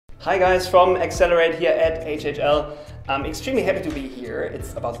Hi guys, from Accelerate here at HHL. I'm extremely happy to be here.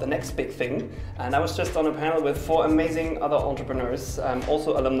 It's about the next big thing. And I was just on a panel with 4 amazing other entrepreneurs,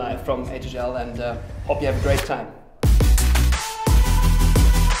 also alumni from HHL, and hope you have a great time.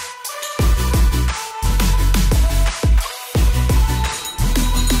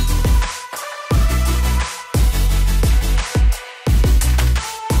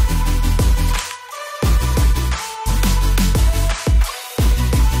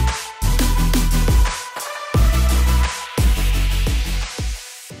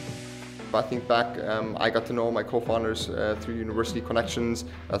 I think back, I got to know my co-founders through university connections.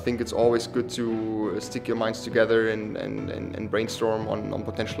 I think it's always good to stick your minds together and brainstorm on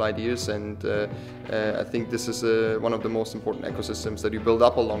potential ideas, and I think this is one of the most important ecosystems that you build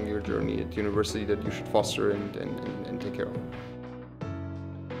up along your journey at university that you should foster and take care of.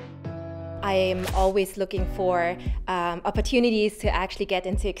 I'm always looking for opportunities to actually get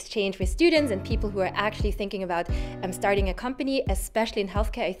into exchange with students and people who are actually thinking about starting a company, especially in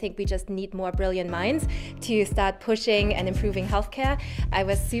healthcare. I think we just need more brilliant minds to start pushing and improving healthcare. I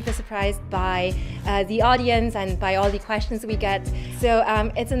was super surprised by the audience and by all the questions we get. So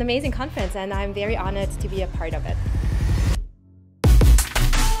it's an amazing conference and I'm very honored to be a part of it.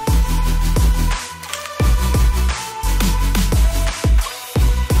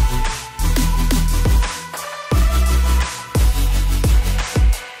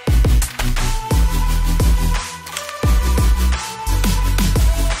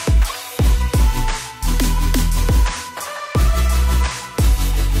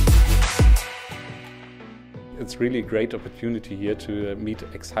 It's really a great opportunity here to meet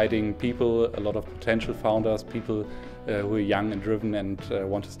exciting people, a lot of potential founders, people who are young and driven and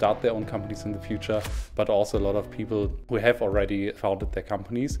want to start their own companies in the future, but also a lot of people who have already founded their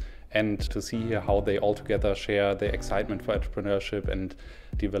companies, and to see here how they all together share their excitement for entrepreneurship and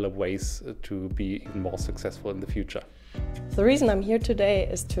develop ways to be even more successful in the future. The reason I'm here today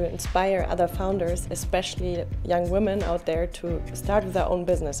is to inspire other founders, especially young women out there, to start with their own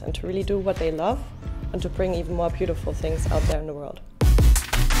business and to really do what they love and to bring even more beautiful things out there in the world.